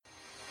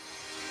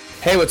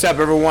Hey, what's up,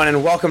 everyone,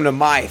 and welcome to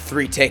my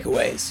 3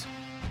 takeaways.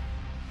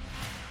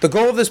 The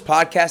goal of this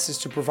podcast is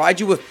to provide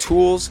you with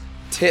tools,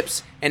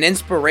 tips, and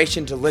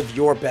inspiration to live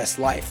your best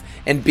life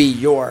and be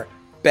your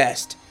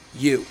best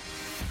you.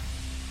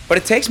 But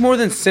it takes more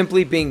than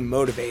simply being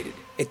motivated.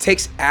 It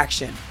takes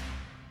action.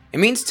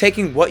 It means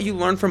taking what you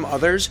learn from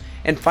others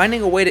and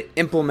finding a way to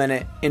implement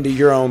it into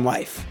your own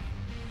life.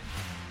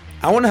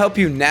 I want to help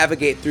you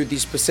navigate through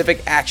these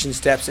specific action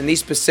steps and these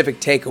specific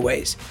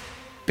takeaways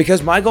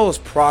because my goal is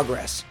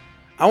progress.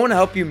 I want to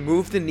help you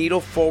move the needle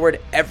forward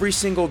every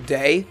single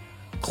day,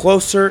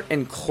 closer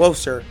and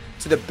closer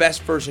to the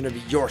best version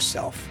of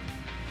yourself.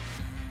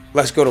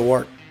 Let's go to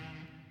work.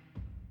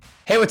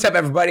 Hey, what's up,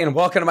 everybody, and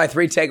welcome to my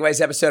 3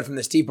 takeaways episode from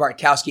the Steve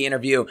Bartkowski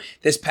interview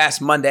this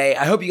past Monday.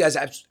 I hope you guys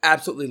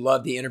absolutely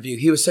loved the interview.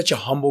 He was such a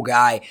humble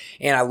guy,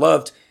 and I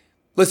loved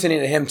listening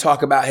to him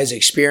talk about his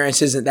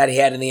experiences that he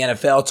had in the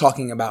NFL,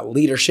 talking about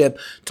leadership,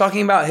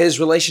 talking about his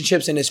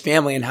relationships and his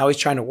family and how he's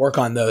trying to work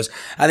on those.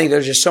 I think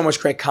there's just so much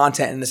great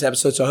content in this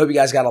episode, so I hope you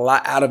guys got a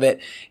lot out of it.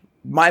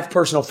 My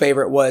personal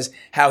favorite was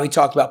how he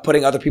talked about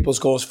putting other people's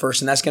goals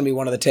first, and that's going to be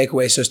one of the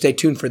takeaways, so stay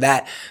tuned for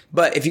that.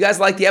 But if you guys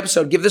like the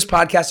episode, give this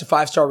podcast a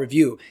 5-star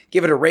review.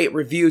 Give it a rate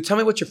review. Tell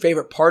me what your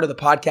favorite part of the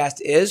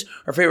podcast is,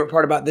 or favorite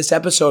part about this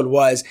episode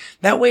was.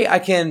 That way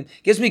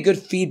gives me good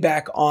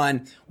feedback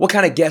on what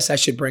kind of guests I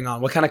should bring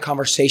on, what kind of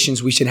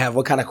conversations we should have,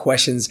 what kind of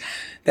questions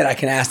that I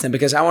can ask them,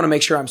 because I want to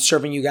make sure I'm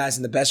serving you guys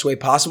in the best way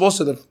possible.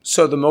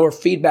 So the more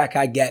feedback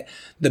I get,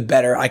 the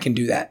better I can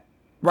do that.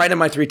 Right in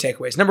my 3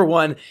 takeaways. Number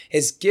 1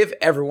 is give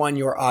everyone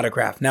your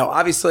autograph. Now,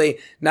 obviously,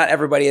 not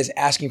everybody is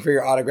asking for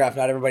your autograph.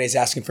 Not everybody is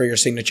asking for your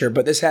signature,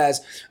 but this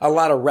has a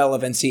lot of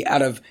relevancy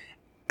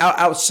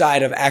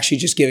outside of actually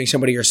just giving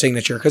somebody your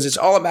signature, because it's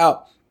all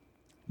about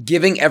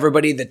giving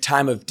everybody the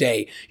time of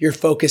day, your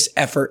focus,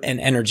 effort, and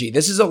energy.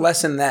 This is a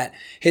lesson that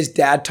his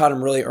dad taught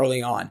him really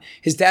early on.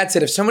 His dad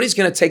said, if somebody's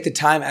going to take the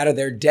time out of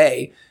their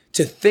day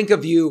to think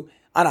of you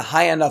on a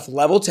high enough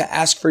level to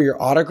ask for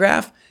your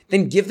autograph,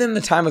 then give them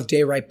the time of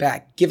day right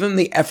back. Give them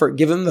the effort,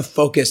 give them the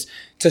focus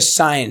to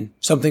sign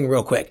something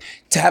real quick,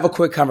 to have a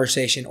quick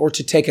conversation, or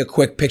to take a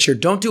quick picture.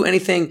 Don't do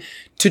anything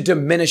to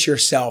diminish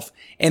yourself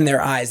in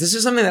their eyes. This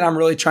is something that I'm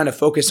really trying to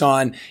focus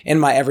on in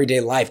my everyday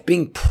life,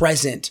 being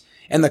present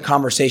in the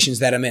conversations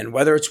that I'm in,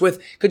 whether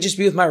could just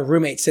be with my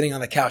roommate sitting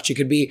on the couch. It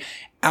could be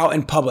out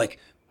in public.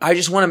 I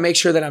just want to make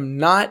sure that I'm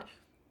not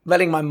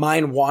letting my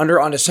mind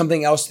wander onto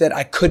something else that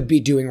I could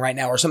be doing right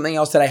now or something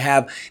else that I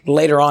have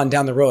later on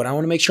down the road. I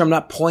want to make sure I'm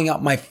not pulling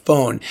out my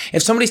phone.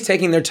 If somebody's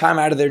taking their time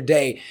out of their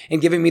day and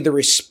giving me the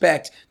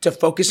respect to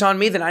focus on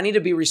me, then I need to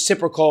be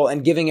reciprocal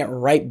and giving it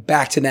right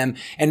back to them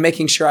and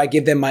making sure I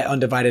give them my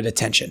undivided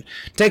attention.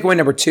 Takeaway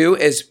number 2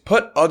 is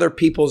put other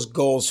people's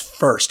goals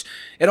first.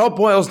 It all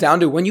boils down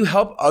to when you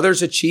help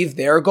others achieve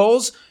their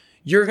goals,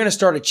 you're going to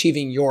start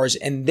achieving yours,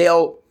 and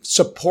they'll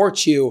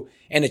support you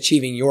in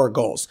achieving your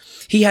goals.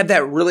 He had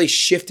that really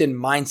shift in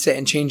mindset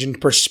and change in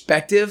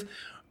perspective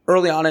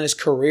early on in his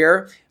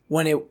career.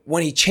 When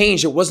he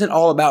changed, it wasn't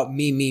all about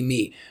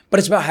me, but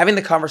it's about having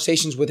the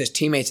conversations with his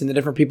teammates and the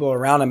different people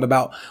around him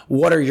about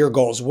what are your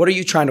goals? What are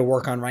you trying to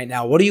work on right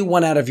now? What do you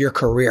want out of your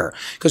career?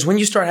 Because when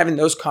you start having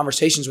those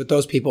conversations with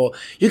those people,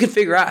 you can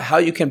figure out how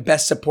you can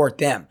best support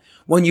them.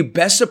 When you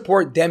best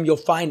support them, you'll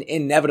find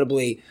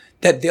inevitably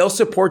that they'll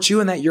support you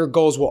and that your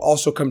goals will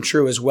also come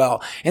true as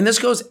well. And this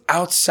goes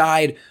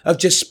outside of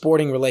just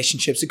sporting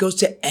relationships. It goes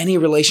to any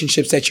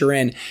relationships that you're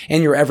in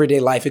your everyday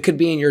life. It could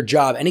be in your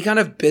job, any kind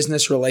of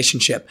business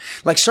relationship.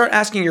 Like, start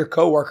asking your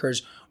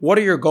coworkers, what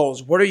are your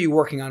goals? What are you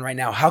working on right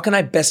now? How can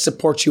I best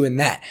support you in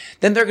that?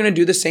 Then they're going to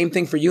do the same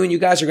thing for you, and you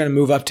guys are going to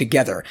move up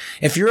together.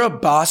 If you're a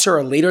boss or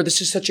a leader, this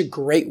is such a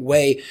great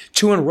way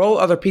to enroll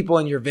other people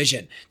in your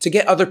vision, to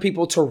get other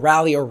people to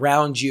rally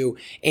around you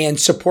and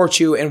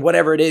support you in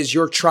whatever it is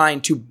you're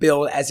trying to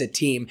build as a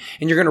team.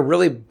 And you're going to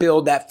really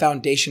build that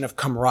foundation of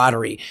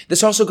camaraderie.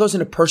 This also goes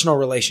into personal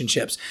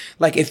relationships.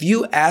 Like, if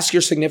you ask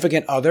your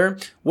significant other,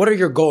 what are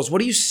your goals? What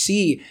do you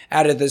see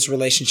out of this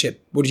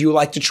relationship? Would you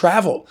like to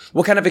travel?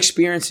 What kind of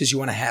experiences you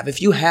want to have?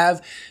 If you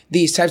have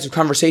these types of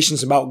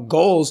conversations about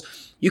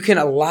goals, you can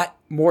a lot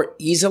more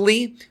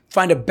easily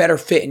find a better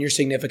fit in your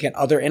significant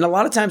other. And a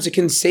lot of times it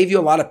can save you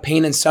a lot of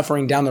pain and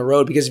suffering down the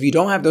road, because if you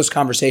don't have those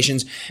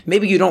conversations,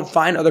 maybe you don't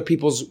find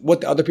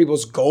what the other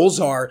people's goals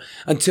are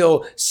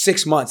until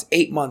 6 months,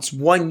 8 months,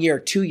 1 year,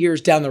 2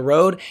 years down the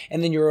road.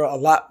 And then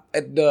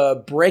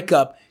the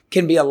breakup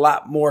can be a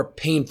lot more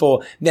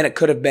painful than it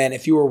could have been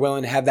if you were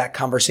willing to have that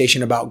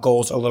conversation about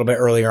goals a little bit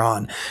earlier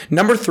on.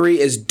 Number 3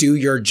 is do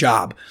your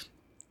job.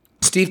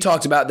 Steve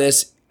talked about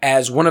this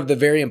as one of the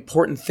very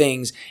important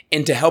things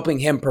into helping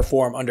him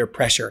perform under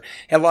pressure.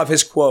 I love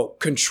his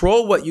quote,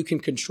 control what you can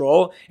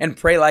control and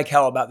pray like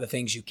hell about the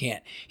things you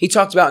can't. He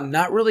talked about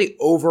not really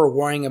over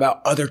worrying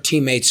about other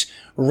teammates'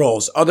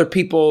 roles, other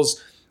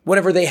people's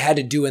whatever they had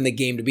to do in the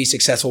game to be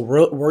successful.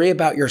 Worry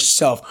about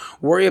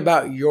yourself. Worry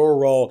about your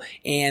role.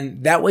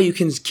 And that way you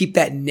can keep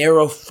that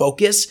narrow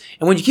focus.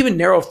 And when you keep a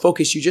narrow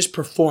focus, you just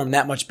perform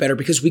that much better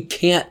because we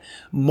can't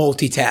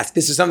multitask.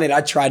 This is something that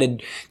I try to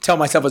tell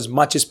myself as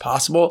much as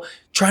possible.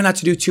 Try not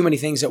to do too many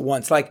things at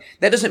once. Like,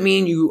 that doesn't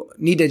mean you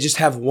need to just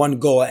have one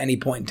goal at any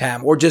point in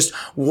time or just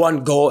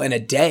one goal in a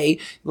day.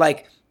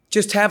 Like,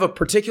 just have a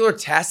particular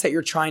task that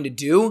you're trying to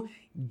do,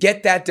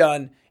 get that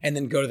done, and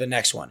then go to the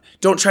next one.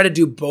 Don't try to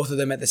do both of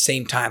them at the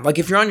same time. Like,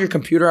 if you're on your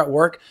computer at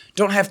work,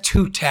 don't have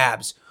 2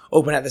 tabs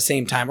open at the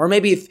same time. Or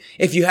maybe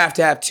if you have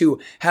to have 2,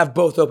 have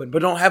both open,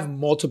 but don't have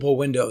multiple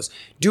windows.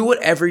 Do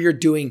whatever you're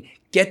doing,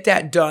 get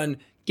that done,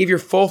 give your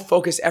full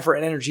focus, effort,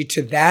 and energy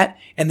to that,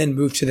 and then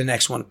move to the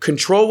next one.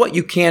 Control what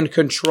you can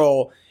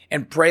control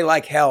and pray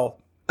like hell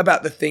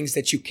about the things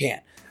that you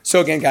can't.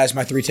 So again, guys,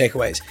 my 3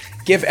 takeaways.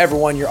 Give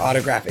everyone your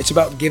autograph. It's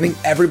about giving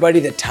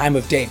everybody the time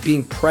of day,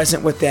 being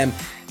present with them,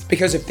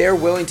 because if they're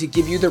willing to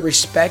give you the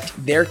respect,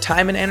 their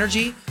time and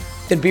energy,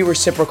 then be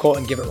reciprocal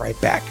and give it right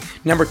back.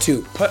 Number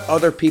 2, put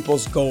other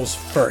people's goals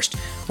first.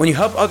 When you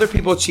help other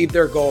people achieve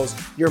their goals,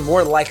 you're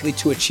more likely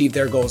to achieve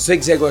their goals. Zig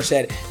Ziglar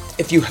said,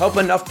 if you help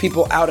enough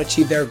people out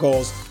achieve their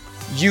goals,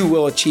 you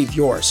will achieve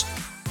yours.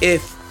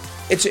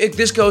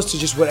 This goes to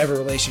just whatever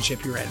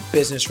relationship you're in,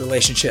 business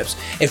relationships.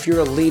 If you're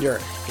a leader,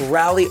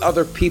 rally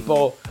other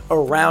people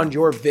around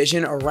your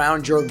vision,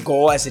 around your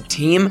goal as a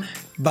team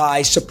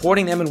by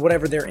supporting them in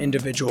whatever their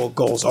individual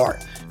goals are.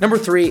 Number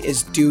 3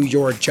 is do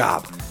your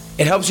job.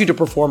 It helps you to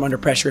perform under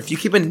pressure. If you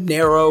keep a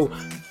narrow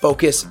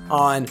focus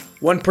on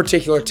one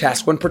particular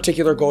task, one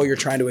particular goal you're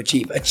trying to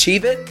achieve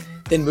it,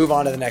 then move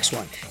on to the next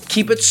one.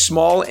 Keep it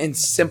small and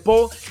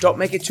simple. Don't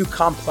make it too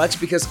complex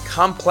because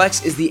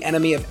complex is the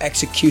enemy of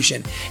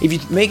execution. If you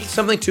make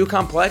something too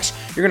complex,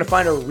 you're going to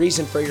find a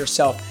reason for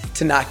yourself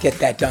to not get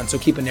that done. So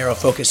keep a narrow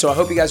focus. So I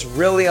hope you guys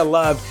really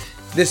loved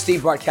this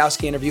Steve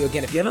Bartkowski interview.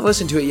 Again, if you haven't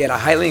listened to it yet, I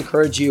highly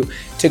encourage you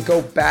to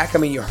go back. I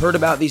mean, you heard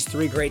about these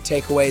 3 great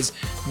takeaways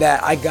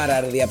that I got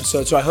out of the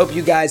episode. So I hope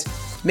you guys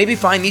maybe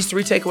find these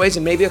 3 takeaways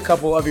and maybe a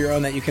couple of your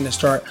own that you can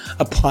start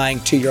applying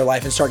to your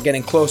life and start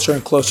getting closer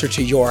and closer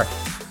to your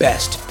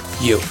best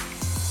you.